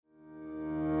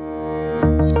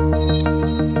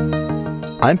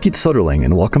I'm Pete Soderling,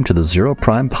 and welcome to the Zero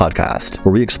Prime podcast,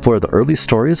 where we explore the early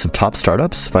stories of top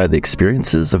startups via the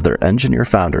experiences of their engineer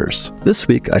founders. This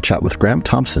week, I chat with Graham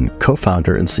Thompson,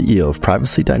 co-founder and CEO of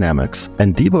Privacy Dynamics,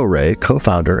 and Debo Ray,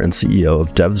 co-founder and CEO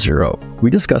of DevZero. We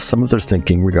discuss some of their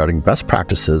thinking regarding best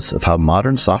practices of how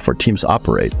modern software teams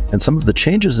operate, and some of the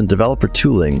changes in developer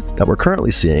tooling that we're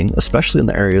currently seeing, especially in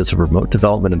the areas of remote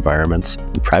development environments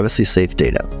and privacy-safe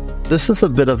data. This is a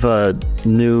bit of a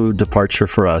new departure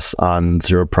for us on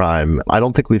Zero Prime. I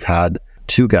don't think we've had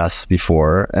two guests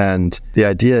before, and the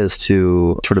idea is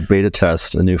to sort of beta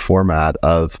test a new format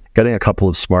of getting a couple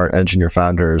of smart engineer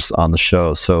founders on the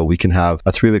show so we can have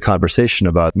a three-way conversation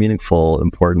about meaningful,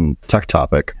 important tech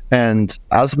topic. And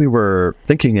as we were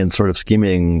thinking and sort of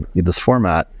scheming this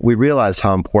format, we realized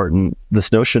how important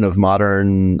this notion of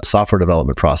modern software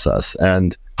development process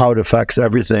and how it affects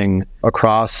everything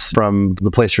across from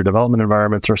the place your development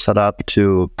environments are set up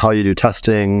to how you do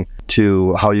testing,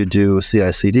 to how you do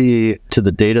CI/CD, to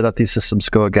the data that these systems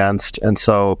go against. And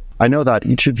so I know that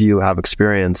each of you have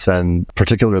experience and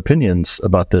particular opinions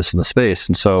about this in the space.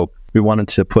 And so we wanted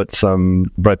to put some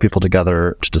bright people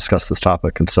together to discuss this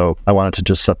topic. And so I wanted to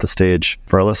just set the stage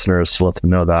for our listeners to let them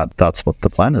know that that's what the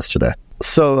plan is today.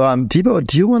 So, Debo,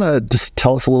 do you want to just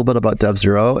tell us a little bit about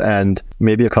DevZero and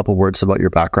maybe a couple words about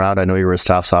your background? I know you were a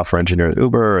staff software engineer at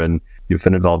Uber and you've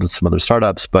been involved in some other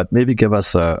startups, but maybe give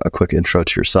us a quick intro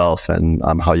to yourself and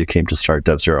how you came to start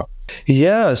DevZero.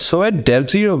 Yeah, so at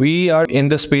DevZero, we are in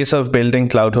the space of building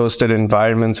cloud-hosted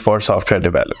environments for software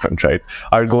development, right?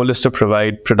 Our goal is to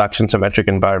provide production symmetric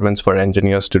environments for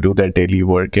engineers to do their daily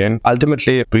work in.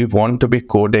 Ultimately, we want to be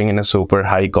coding in a super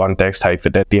high context, high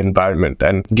fidelity environment.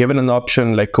 And given an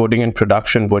option like coding in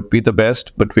production would be the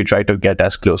best, but we try to get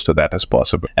as close to that as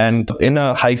possible. And in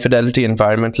a high fidelity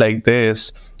environment like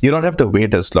this, you don't have to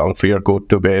wait as long for your code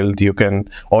to build,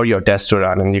 or your test to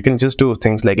run, and you can just do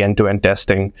things like end-to-end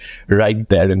testing right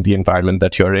there in the environment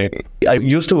that you're in. I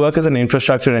used to work as an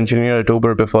infrastructure engineer at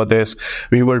Uber before this.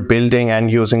 We were building and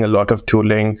using a lot of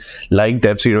tooling like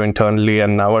DevZero internally,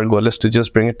 and now our goal is to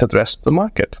just bring it to the rest of the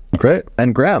market. Great.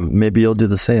 And Graham, maybe you'll do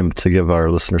the same to give our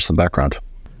listeners some background.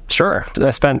 Sure.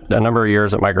 I spent a number of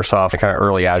years at Microsoft, kind of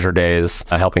early Azure days,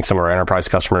 helping some of our enterprise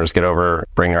customers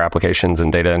bring their applications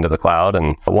and data into the cloud.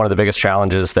 And one of the biggest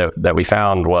challenges that we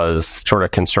found was sort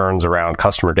of concerns around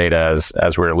customer data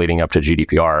as we were leading up to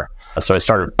GDPR. So I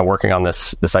started working on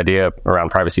this idea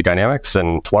around Privacy Dynamics,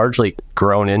 and it's largely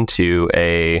grown into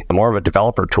a more of a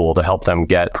developer tool to help them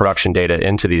get production data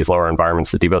into these lower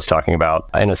environments that Debo's talking about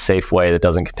in a safe way that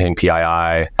doesn't contain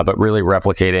PII, but really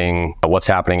replicating what's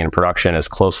happening in production as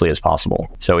closely as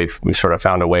possible. So we've sort of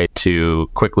found a way to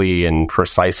quickly and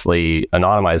precisely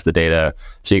anonymize the data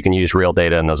so you can use real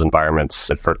data in those environments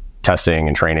for testing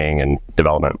and training and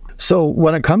development. So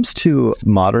when it comes to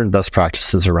modern best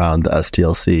practices around the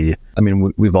SDLC, I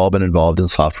mean, we've all been involved in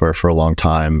software for a long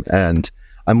time. And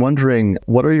I'm wondering,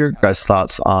 what are your guys'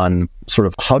 thoughts on sort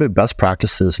of how do best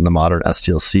practices in the modern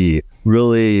SDLC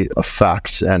really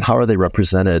affect and how are they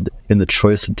represented in the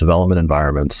choice of development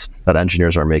environments that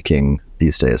engineers are making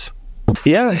these days?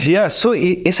 Yeah. So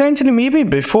essentially, maybe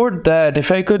before that,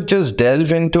 if I could just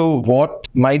delve into what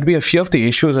might be a few of the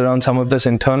issues around some of this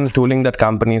internal tooling that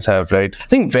companies have, right? I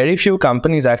think very few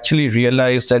companies actually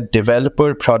realize that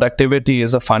developer productivity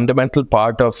is a fundamental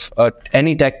part of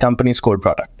any tech company's core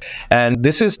product. And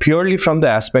this is purely from the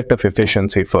aspect of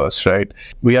efficiency first, right?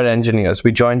 We are engineers.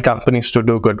 We join companies to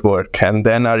do good work. And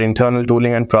then our internal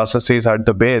tooling and processes are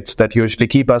the bits that usually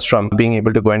keep us from being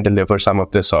able to go and deliver some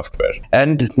of this software.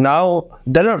 And now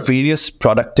there are various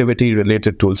productivity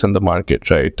related tools in the market,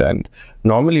 right? And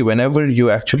normally whenever you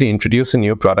actually introduce a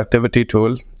new productivity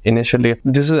tool, initially,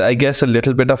 this is, I guess, a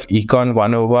little bit of Econ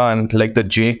 101, like the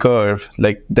J curve.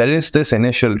 Like there is this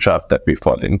initial trough that we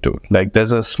fall into. Like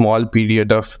there's a small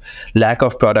period of lack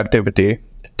of productivity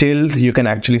till you can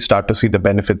actually start to see the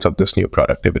benefits of this new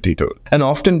productivity tool. And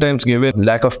oftentimes, given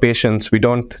lack of patience, we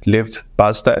don't live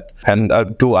past that and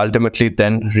to ultimately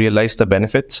then realize the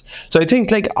benefits. So I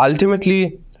think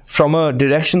ultimately, from a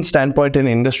direction standpoint in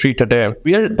industry today,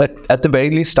 we are at the very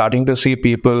least starting to see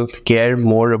people care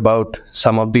more about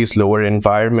some of these lower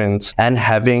environments and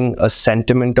having a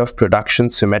sentiment of production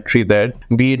symmetry there,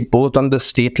 be it both on the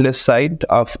stateless side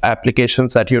of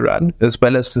applications that you run as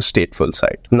well as the stateful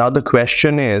side. Now the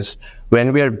question is,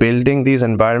 when we are building these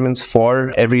environments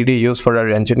for everyday use for our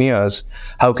engineers,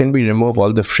 how can we remove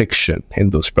all the friction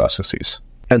in those processes?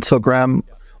 And so, Graham,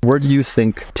 where do you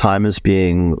think time is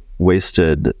being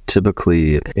wasted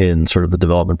typically in sort of the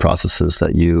development processes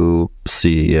that you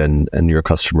see and your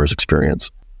customers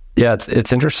experience? Yeah,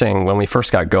 it's interesting. When we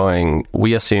first got going,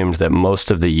 we assumed that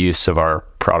most of the use of our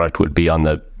product would be on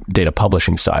the data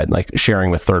publishing side, like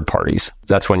sharing with third parties.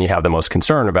 That's when you have the most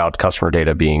concern about customer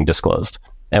data being disclosed.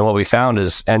 And what we found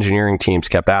is engineering teams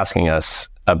kept asking us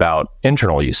about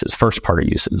internal uses, first-party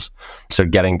uses. So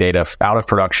getting data out of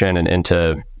production and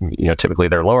into, typically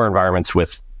their lower environments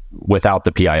without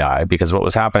the PII, because what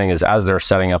was happening is as they're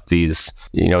setting up these,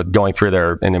 going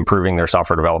through and improving their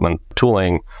software development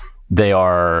tooling,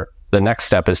 the next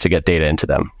step is to get data into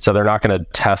them. So they're not going to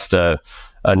test a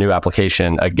new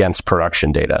application against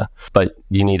production data, but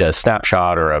you need a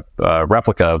snapshot or a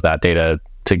replica of that data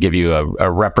to give you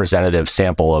a representative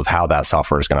sample of how that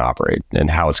software is going to operate and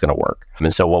how it's going to work.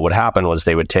 And so what would happen was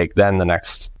they would take then the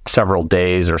next several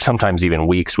days or sometimes even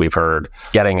weeks, we've heard,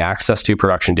 getting access to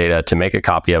production data to make a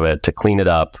copy of it, to clean it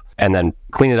up, and then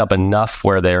clean it up enough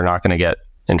where they're not going to get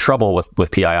in trouble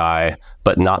with PII,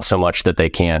 but not so much that they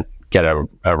can't get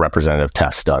a representative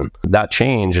test done. That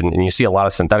change, and you see a lot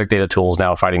of synthetic data tools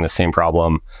now fighting the same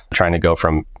problem, trying to go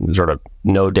from sort of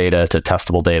no data to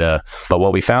testable data. But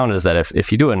what we found is that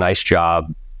if you do a nice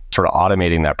job sort of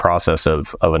automating that process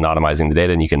of anonymizing the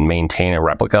data and you can maintain a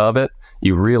replica of it,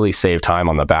 you really save time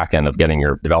on the back end of getting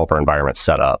your developer environment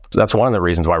set up. So that's one of the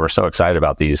reasons why we're so excited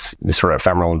about these sort of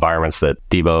ephemeral environments that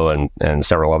Debo and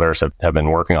several others have been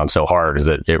working on so hard, is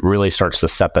that it really starts to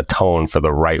set the tone for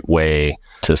the right way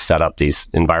to set up these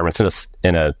environments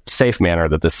in a safe manner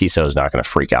that the CISO is not going to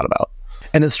freak out about.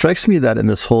 And it strikes me that in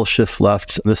this whole shift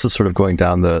left, this is sort of going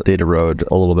down the data road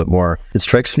a little bit more. It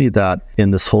strikes me that in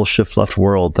this whole shift left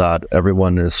world that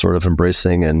everyone is sort of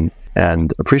embracing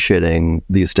and appreciating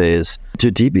these days,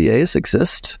 do DBAs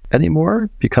exist anymore?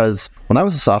 Because when I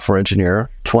was a software engineer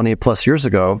 20 plus years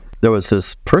ago, there was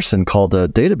this person called a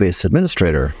database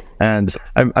administrator. And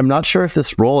I'm not sure if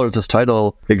this role or this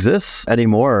title exists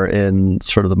anymore in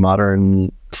sort of the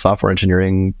modern software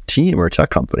engineering team or tech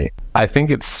company. I think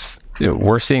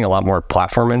we're seeing a lot more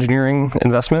platform engineering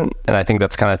investment. And I think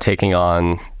that's kind of taking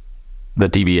on the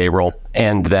DBA role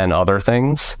and then other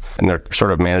things. And they're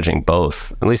sort of managing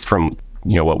both, at least from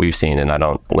what we've seen. And I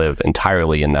don't live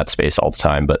entirely in that space all the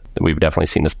time, but we've definitely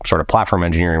seen this sort of platform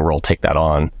engineering role take that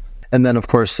on. And then, of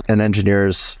course,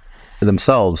 engineers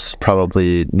themselves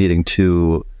probably needing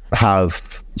to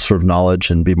have sort of knowledge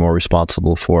and be more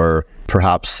responsible for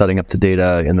perhaps setting up the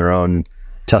data in their own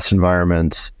test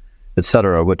environments, et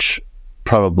cetera, which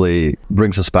probably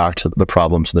brings us back to the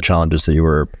problems and the challenges that you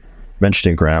were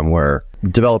mentioning, Graham, where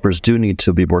developers do need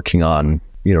to be working on,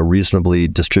 reasonably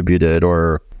distributed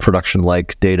or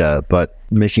production-like data, but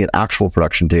making it actual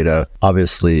production data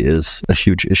obviously is a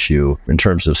huge issue in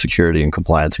terms of security and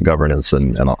compliance and governance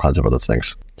and all kinds of other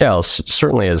things. Yeah, well,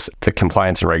 certainly as the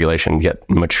compliance and regulation get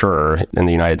mature in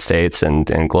the United States and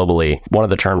globally, one of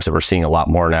the terms that we're seeing a lot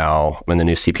more now in the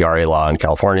new CPRA law in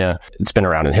California, it's been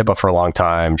around in HIPAA for a long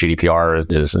time,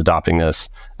 GDPR is adopting this,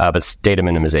 but data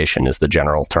minimization is the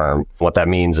general term. What that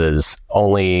means is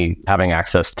only having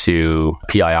access to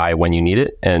PII when you need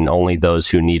it, and only those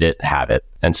who need it have it.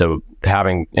 And so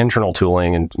having internal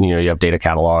tooling and, you have data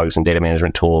catalogs and data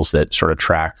management tools that sort of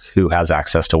track who has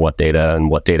access to what data and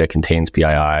what data contains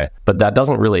PII. But that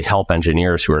doesn't really help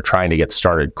engineers who are trying to get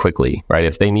started quickly, right?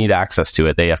 If they need access to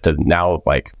it, they have to now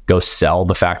go sell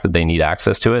the fact that they need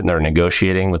access to it, and they're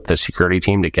negotiating with the security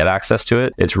team to get access to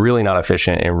it. It's really not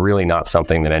efficient and really not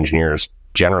something that engineers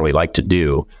generally like to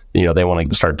do. They want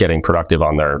to start getting productive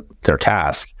on their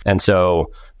task. And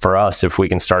so for us, if we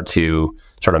can start to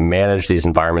sort of manage these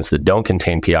environments that don't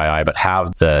contain PII, but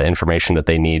have the information that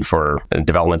they need for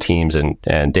development teams and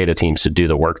data teams to do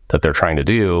the work that they're trying to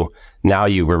do, now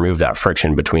you remove that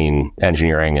friction between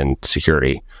engineering and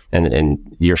security. And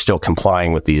you're still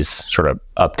complying with these sort of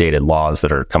updated laws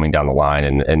that are coming down the line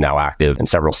and now active in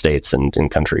several states and in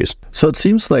countries. So it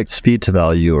seems like speed to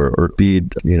value or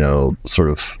speed, sort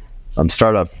of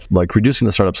startup, like reducing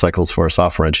the startup cycles for a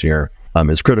software engineer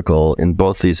is critical in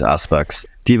both these aspects.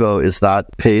 Debo, is that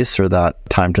pace or that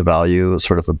time to value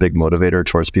sort of a big motivator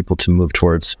towards people to move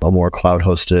towards a more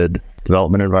cloud-hosted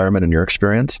development environment in your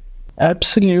experience?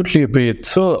 Absolutely, Pete.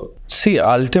 So,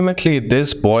 ultimately,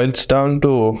 this boils down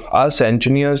to us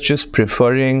engineers just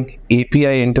preferring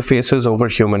API interfaces over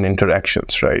human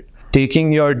interactions, right?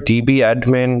 Taking your DB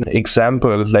admin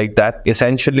example, like that,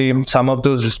 essentially some of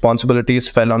those responsibilities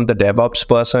fell on the DevOps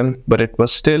person, but it was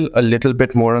still a little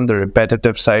bit more on the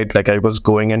repetitive side. Like I was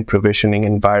going and provisioning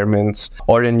environments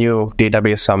or a new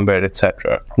database somewhere,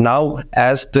 etc. Now,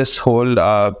 as this whole,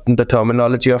 the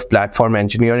terminology of platform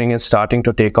engineering is starting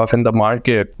to take off in the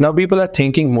market, now people are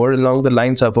thinking more along the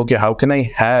lines of, okay, how can I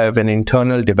have an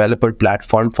internal developer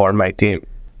platform for my team?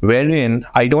 wherein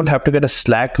I don't have to get a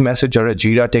Slack message or a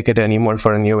Jira ticket anymore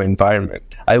for a new environment.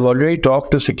 I've already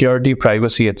talked to security,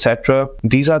 privacy, etc.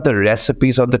 These are the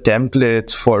recipes or the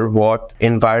templates for what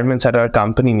environments at our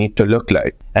company need to look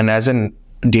like. And as an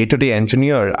day-to-day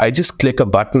engineer, I just click a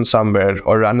button somewhere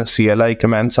or run a CLI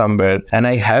command somewhere and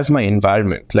I have my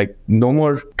environment. Like, no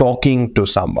more talking to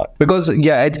someone. Because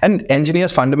and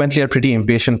engineers fundamentally are pretty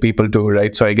impatient people too,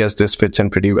 right? So I guess this fits in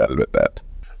pretty well with that.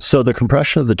 So the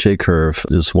compression of the J-curve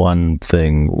is one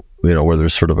thing, where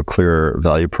there's sort of a clear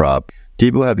value prop.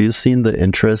 Debo, have you seen the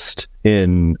interest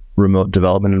in remote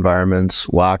development environments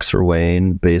wax or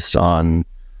wane based on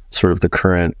sort of the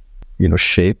current,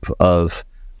 shape of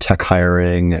tech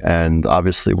hiring? And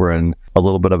obviously we're in a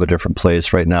little bit of a different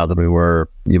place right now than we were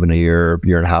even a year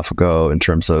and a half ago in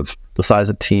terms of the size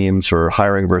of teams or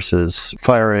hiring versus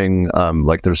firing.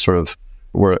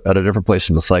 We're at a different place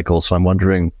in the cycle. So I'm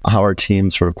wondering, how are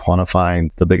teams sort of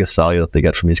quantifying the biggest value that they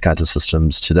get from these kinds of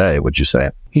systems today, would you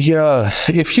say? Yeah,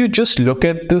 if you just look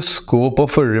at the scope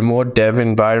of a remote dev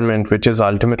environment, which is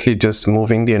ultimately just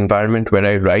moving the environment where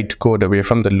I write code away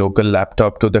from the local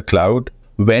laptop to the cloud,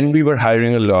 when we were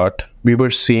hiring a lot, we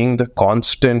were seeing the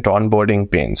constant onboarding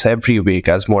pains every week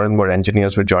as more and more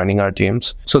engineers were joining our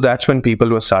teams. So that's when people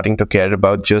were starting to care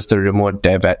about just the remote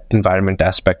dev environment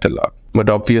aspect a lot. But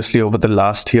obviously over the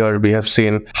last year, we have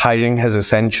seen hiring has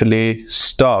essentially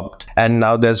stopped. And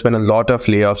now there's been a lot of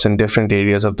layoffs in different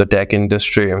areas of the tech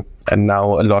industry. And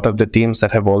now a lot of the teams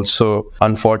that have also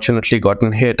unfortunately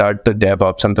gotten hit are the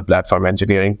DevOps and the platform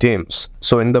engineering teams.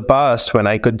 So in the past, when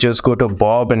I could just go to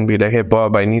Bob and be like, hey,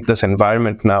 Bob, I need this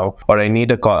environment now, or I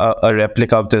need a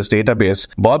replica of this database,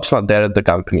 Bob's not there at the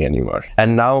company anymore.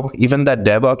 And now even that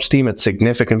DevOps team, it's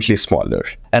significantly smaller.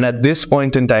 And at this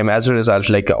point in time, as a result,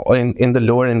 like in the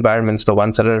lower environments, the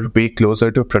ones that are way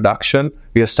closer to production,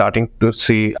 we are starting to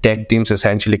see tech teams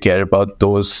essentially care about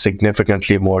those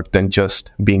significantly more than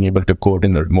just being able to code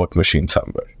in a remote machine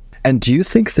somewhere. And do you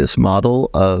think this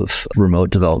model of remote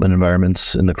development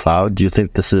environments in the cloud, do you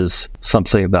think this is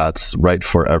something that's right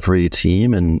for every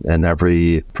team and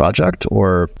every project?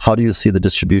 Or how do you see the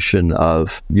distribution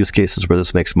of use cases where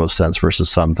this makes most sense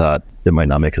versus some that it might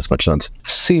not make as much sense?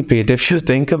 See, Pete, if you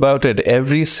think about it,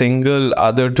 every single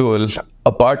other tool,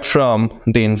 apart from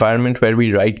the environment where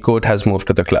we write code, has moved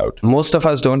to the cloud. Most of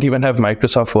us don't even have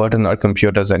Microsoft Word in our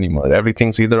computers anymore.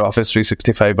 Everything's either Office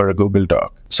 365 or a Google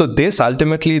Doc. So this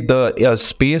ultimately, the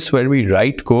space where we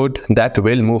write code, that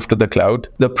will move to the cloud.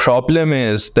 The problem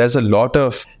is there's a lot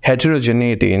of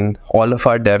heterogeneity in all of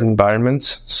our dev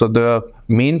environments. So the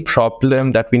main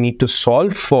problem that we need to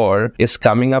solve for is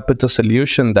coming up with a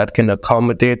solution that can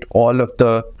accommodate all of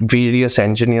the various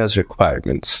engineers'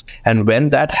 requirements. And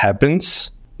when that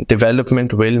happens,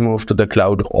 development will move to the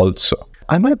cloud also.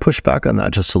 I might push back on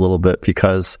that just a little bit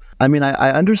because, I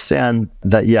understand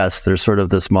that, yes, there's sort of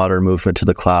this modern movement to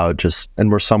the cloud,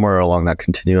 and we're somewhere along that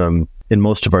continuum in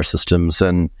most of our systems,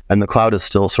 and the cloud is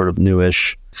still sort of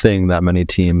newish thing that many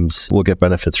teams will get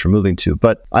benefits from moving to.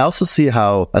 But I also see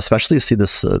how, especially see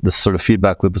this sort of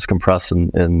feedback loop is compressed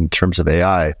in terms of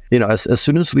AI. As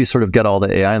soon as we sort of get all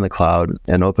the AI in the cloud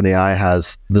and OpenAI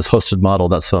has this hosted model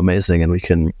that's so amazing and we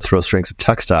can throw strings of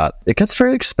text at, it gets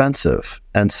very expensive.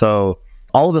 And so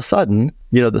all of a sudden,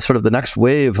 the next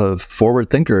wave of forward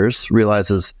thinkers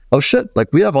realizes, oh shit, like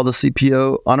we have all the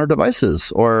CPU on our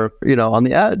devices or, on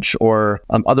the edge or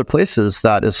other places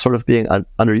that is sort of being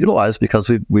underutilized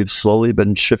because we've slowly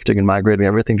been shifting and migrating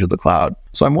everything to the cloud.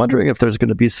 So I'm wondering if there's going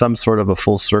to be some sort of a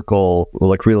full circle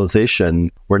like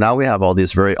realization where now we have all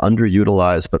these very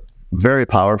underutilized but very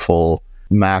powerful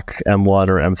Mac M1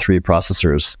 or M3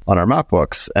 processors on our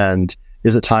MacBooks. And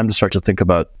is it time to start to think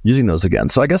about using those again?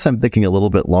 So I guess I'm thinking a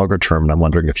little bit longer term, and I'm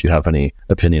wondering if you have any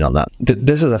opinion on that.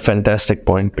 This is a fantastic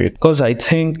point, Pete, because I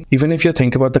think even if you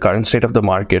think about the current state of the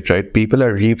market, right, people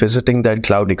are revisiting their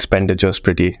cloud expenditures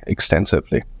pretty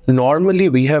extensively. Normally,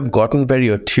 we have gotten very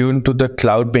attuned to the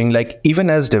cloud being like, even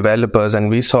as developers,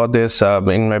 and we saw this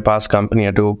in my past company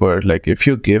at Uber, like if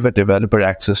you give a developer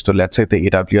access to, let's say, the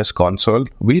AWS console,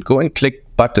 we'll go and click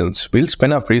buttons, we'll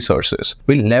spin up resources,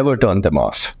 we'll never turn them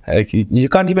off. Like, you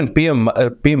can't even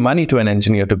pay money to an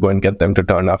engineer to go and get them to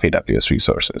turn off AWS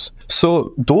resources.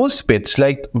 So those bits,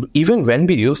 like even when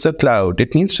we use the cloud,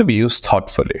 it needs to be used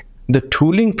thoughtfully. the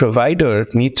tooling provider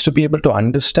needs to be able to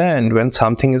understand when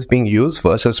something is being used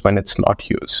versus when it's not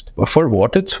used. For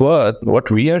what it's worth, what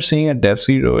we are seeing at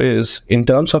DevZero is in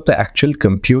terms of the actual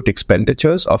compute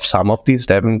expenditures of some of these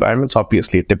dev environments,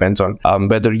 obviously it depends on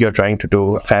whether you're trying to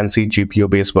do fancy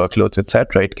GPU-based workloads,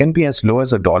 etc. It can be as low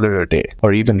as $1 a day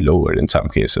or even lower in some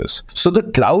cases. So the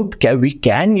cloud, we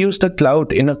can use the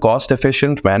cloud in a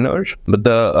cost-efficient manner, but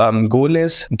the goal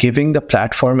is giving the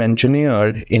platform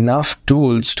engineer enough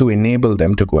tools to enable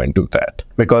them to go and do that.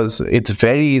 Because it's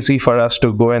very easy for us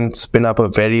to go and spin up a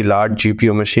very large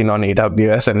GPU machine on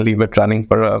AWS and leave it running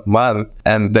for a month,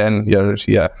 and then you're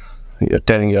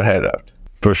tearing your head out.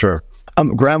 For sure.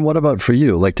 Graham, what about for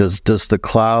you? Like, does the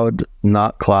cloud,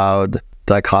 not cloud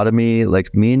dichotomy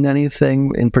mean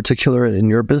anything in particular in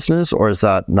your business, or is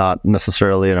that not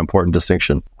necessarily an important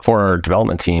distinction? For our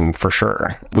development team, for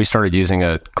sure. We started using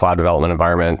a cloud development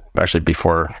environment actually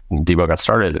before Debo got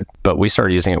started, but we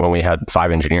started using it when we had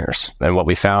 5 engineers. And what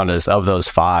we found is of those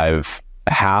 5,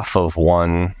 half of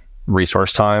one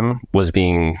resource time was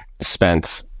being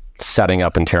spent setting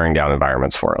up and tearing down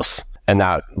environments for us. And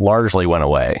that largely went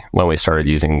away when we started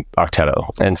using Octeto.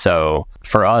 And so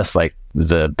for us,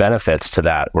 the benefits to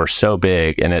that were so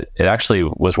big. And it actually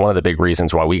was one of the big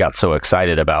reasons why we got so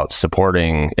excited about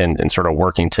supporting and sort of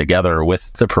working together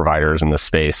with the providers in the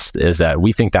space, is that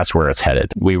we think that's where it's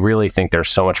headed. We really think there's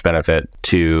so much benefit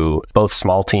to both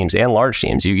small teams and large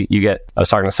teams. I was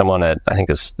talking to someone at, I think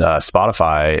it's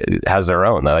Spotify, has their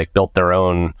own, they built their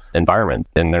own environment,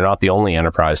 and they're not the only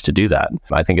enterprise to do that.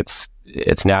 I think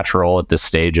it's natural at this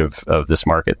stage of this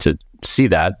market to see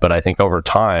that, but I think over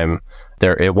time,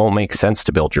 it won't make sense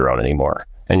to build your own anymore,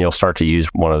 and you'll start to use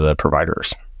one of the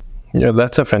providers. Yeah,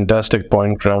 that's a fantastic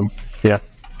point, Graham. Yeah.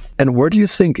 And where do you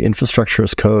think infrastructure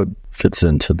as code fits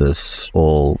into this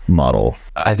whole model?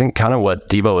 I think kind of what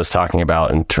Debo was talking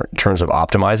about in terms of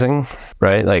optimizing,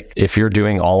 right? If you're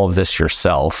doing all of this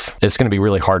yourself, it's going to be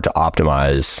really hard to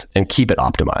optimize and keep it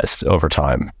optimized over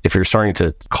time. If you're starting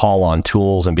to call on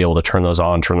tools and be able to turn those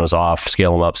on, turn those off,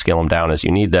 scale them up, scale them down as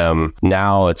you need them,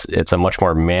 now it's a much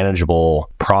more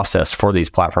manageable process for these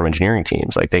platform engineering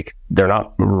teams. They're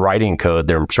not writing code,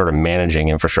 they're sort of managing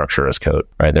infrastructure as code,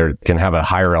 right? They can have a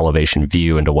higher elevation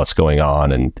view into what's going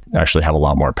on and actually have a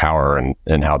lot more power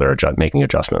in how they're making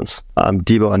adjustments.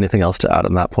 Debo, anything else to add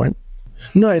on that point?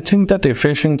 No, I think that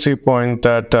efficiency point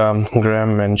that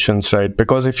Graham mentions, right?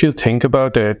 Because if you think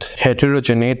about it,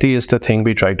 heterogeneity is the thing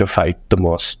we try to fight the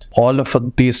most. All of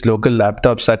these local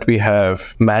laptops that we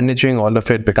have, managing all of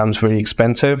it becomes very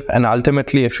expensive. And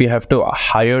ultimately, if we have to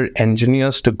hire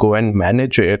engineers to go and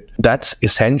manage it, that's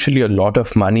essentially a lot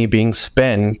of money being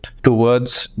spent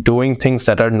towards doing things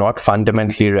that are not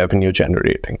fundamentally revenue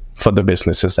generating for the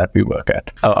businesses that we work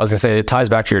at. I was going to say, it ties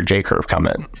back to your J-curve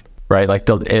comment. Right?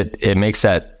 It makes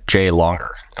that J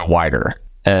longer and wider.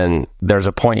 And there's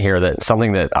a point here that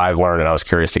something that I've learned, and I was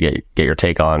curious to get your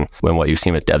take on when what you've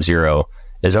seen at DevZero,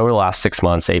 is over the last 6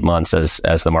 months, 8 months,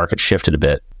 as the market shifted a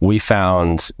bit, we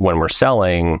found when we're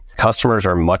selling, customers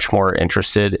are much more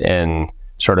interested in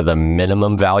sort of the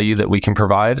minimum value that we can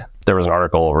provide. There was an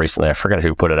article recently, I forget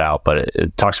who put it out, but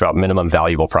it talks about minimum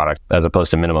valuable product as opposed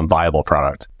to minimum viable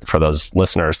product. For those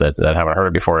listeners that haven't heard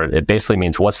it before, it basically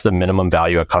means what's the minimum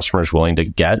value a customer is willing to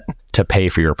get to pay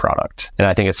for your product. And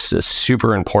I think it's a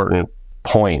super important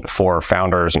point for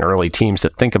founders and early teams to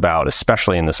think about,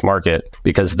 especially in this market,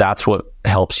 because that's what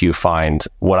helps you find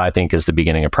what I think is the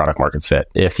beginning of product market fit.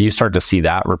 If you start to see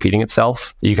that repeating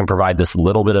itself, you can provide this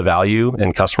little bit of value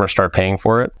and customers start paying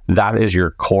for it. That is your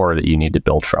core that you need to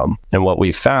build from. And what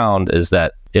we've found is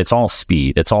that it's all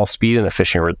speed. It's all speed and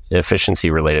efficiency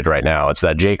related right now. It's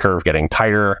that J-curve getting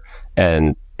tighter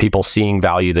and people seeing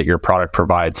value that your product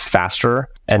provides faster,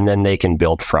 and then they can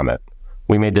build from it.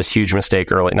 We made this huge mistake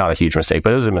not a huge mistake,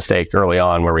 but it was a mistake early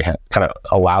on where we kind of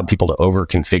allowed people to over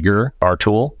configure our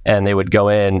tool, and they would go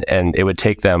in and it would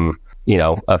take them,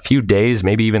 a few days,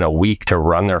 maybe even a week to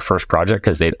run their first project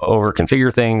because they'd over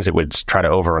configure things. It would try to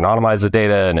over anonymize the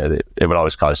data, and it would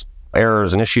always cause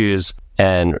errors and issues.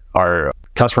 And our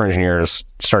customer engineers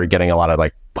started getting a lot of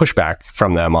pushback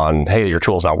from them on, hey, your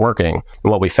tool's not working.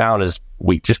 And what we found is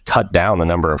we just cut down the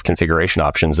number of configuration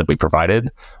options that we provided.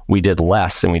 We did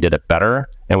less and we did it better,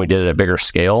 and we did it at a bigger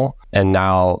scale. And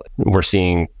now we're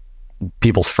seeing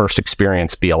people's first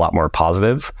experience be a lot more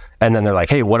positive. And then they're like,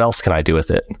 hey, what else can I do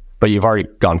with it? But you've already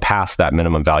gone past that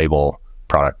minimum valuable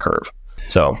product curve.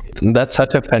 So that's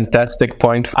such a fantastic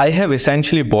point. I have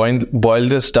essentially boiled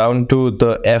this down to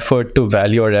the effort to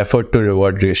value or effort to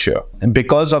reward ratio.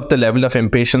 Because of the level of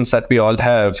impatience that we all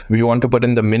have, we want to put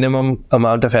in the minimum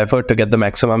amount of effort to get the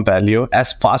maximum value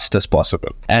as fast as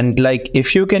possible. And like,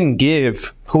 if you can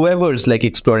give whoever's like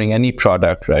exploring any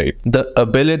product, right, the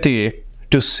ability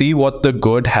to see what the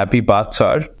good, happy paths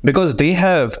are, because they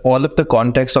have all of the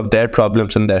context of their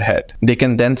problems in their head. They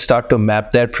can then start to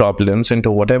map their problems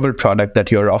into whatever product that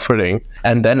you're offering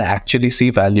and then actually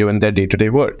see value in their day-to-day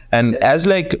work. And as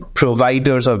like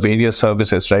providers of various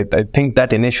services, right, I think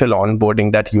that initial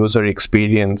onboarding, that user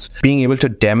experience, being able to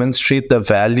demonstrate the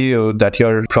value that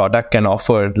your product can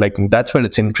offer, like that's where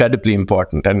it's incredibly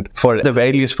important. And for the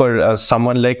very least, for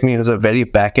someone like me who's a very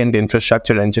back-end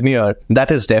infrastructure engineer, that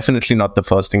is definitely not the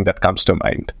first thing that comes to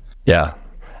mind. Yeah.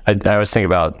 I always think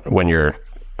about when you're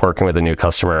working with a new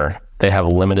customer, they have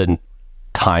limited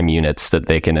time units that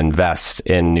they can invest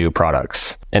in new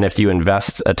products. And if you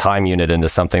invest a time unit into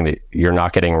something that you're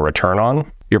not getting a return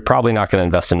on, you're probably not going to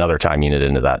invest another time unit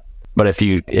into that. But if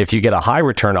you get a high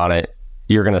return on it,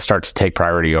 you're going to start to take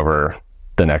priority over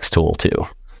the next tool too.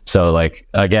 So like,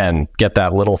 again, get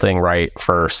that little thing right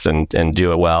first and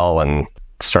do it well and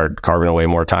start carving away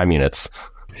more time units.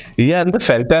 Yeah, and the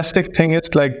fantastic thing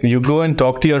is like you go and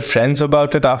talk to your friends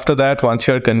about it after that once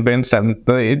you're convinced, and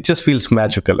it just feels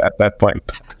magical at that point.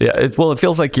 Yeah, it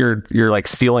feels like you're like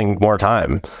stealing more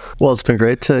time. Well, it's been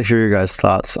great to hear your guys'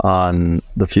 thoughts on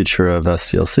the future of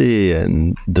SDLC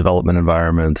and development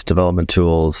environments, development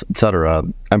tools, etc.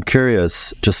 I'm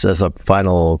curious, just as a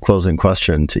final closing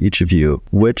question to each of you,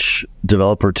 which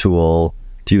developer tool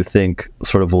do you think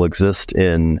sort of will exist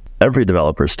in every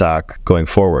developer stack going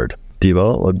forward?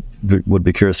 Debo, would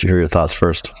be curious to hear your thoughts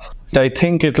first. I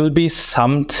think it'll be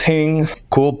something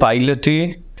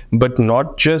co-pilot-y, but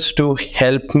not just to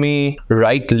help me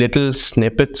write little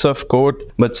snippets of code,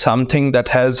 but something that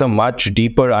has a much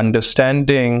deeper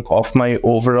understanding of my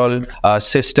overall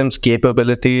system's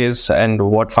capabilities and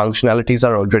what functionalities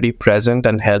are already present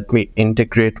and help me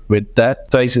integrate with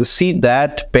that. So I see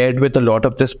that paired with a lot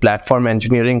of this platform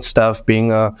engineering stuff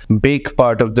being a big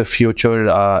part of the future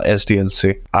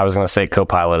SDLC. I was going to say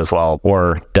Copilot as well,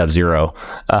 or DevZero.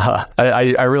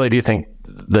 I really do think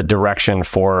the direction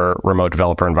for remote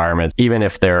developer environments, even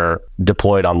if they're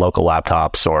deployed on local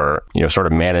laptops or, sort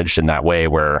of managed in that way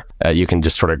where you can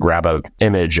just sort of grab an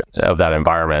image of that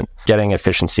environment, getting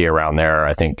efficiency around there,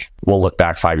 I think we'll look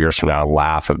back 5 years from now and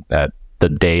laugh at the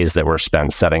days that were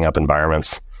spent setting up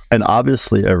environments. And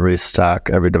obviously every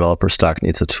developer stack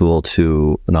needs a tool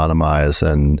to anonymize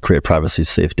and create privacy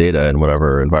safe data in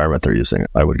whatever environment they're using,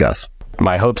 I would guess.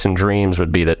 My hopes and dreams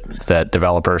would be that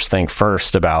developers think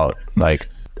first about like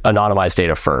anonymized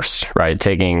data first, right?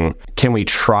 Can we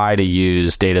try to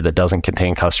use data that doesn't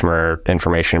contain customer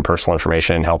information, personal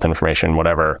information, health information,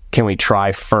 whatever? Can we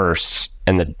try first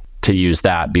to use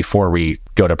that before we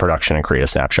go to production and create a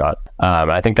snapshot?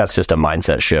 I think that's just a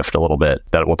mindset shift a little bit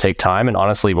that will take time. And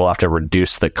honestly, we'll have to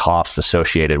reduce the costs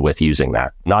associated with using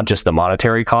that. Not just the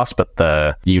monetary costs, but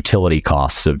the utility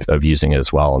costs of using it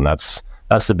as well. And that's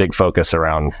the big focus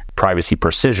around privacy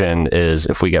precision, is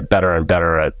if we get better and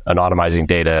better at anonymizing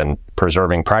data and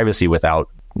preserving privacy without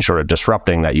sort of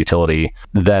disrupting that utility,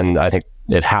 then I think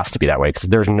it has to be that way, because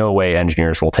there's no way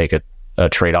engineers will take a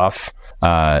trade-off.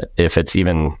 If it's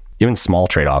even small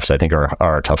trade-offs, I think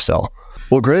are a tough sell.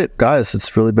 Well, great. Guys,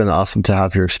 it's really been awesome to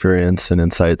have your experience and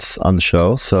insights on the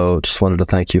show. So just wanted to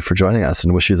thank you for joining us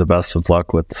and wish you the best of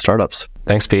luck with the startups.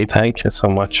 Thanks, Pete. Thank you so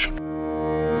much.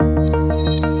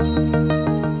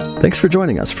 Thanks for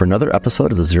joining us for another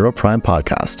episode of the Zero Prime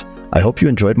Podcast. I hope you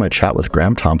enjoyed my chat with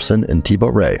Graham Thompson and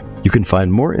Debo Ray. You can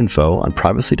find more info on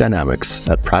Privacy Dynamics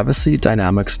at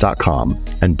privacydynamics.com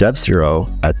and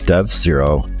DevZero at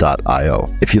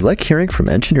devzero.io. If you like hearing from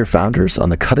engineer founders on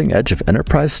the cutting edge of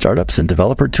enterprise startups and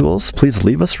developer tools, please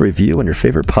leave us a review on your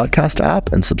favorite podcast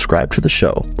app and subscribe to the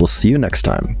show. We'll see you next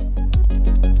time.